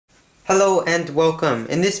Hello and welcome.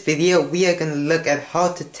 In this video we are going to look at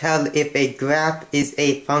how to tell if a graph is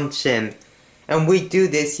a function. And we do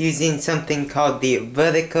this using something called the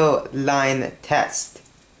vertical line test.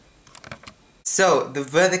 So the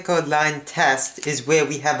vertical line test is where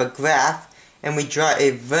we have a graph and we draw a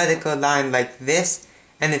vertical line like this,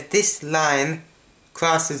 and if this line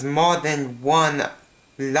crosses more than one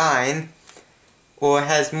line or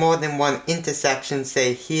has more than one intersection,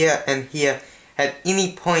 say here and here, at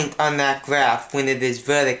any point on that graph when it is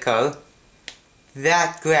vertical,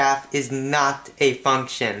 that graph is not a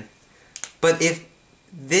function. But if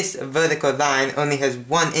this vertical line only has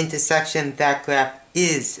one intersection, that graph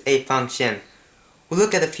is a function. We'll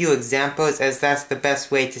look at a few examples as that's the best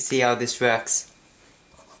way to see how this works.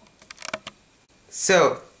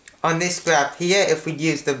 So, on this graph here, if we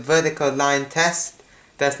use the vertical line test,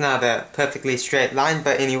 that's not a perfectly straight line,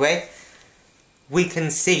 but anyway, we can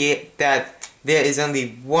see that there is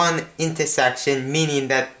only one intersection, meaning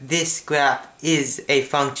that this graph is a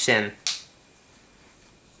function.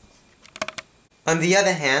 On the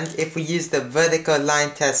other hand, if we use the vertical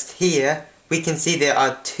line test here, we can see there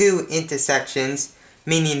are two intersections,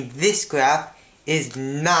 meaning this graph is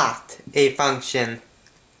not a function.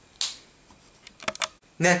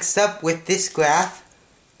 Next up with this graph,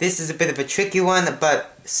 this is a bit of a tricky one,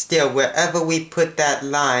 but still, wherever we put that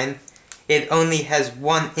line, it only has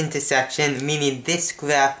one intersection, meaning this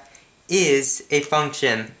graph is a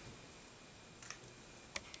function.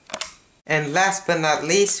 And last but not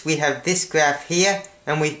least, we have this graph here,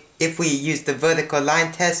 and if we use the vertical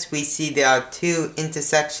line test, we see there are two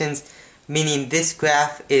intersections, meaning this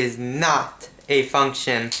graph is not a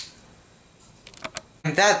function.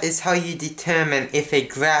 And that is how you determine if a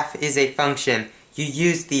graph is a function. You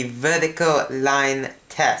use the vertical line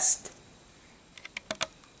test.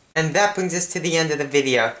 And that brings us to the end of the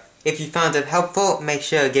video. If you found it helpful, make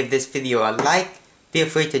sure to give this video a like, feel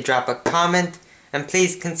free to drop a comment, and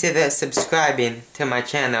please consider subscribing to my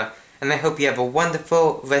channel. And I hope you have a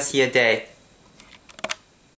wonderful rest of your day.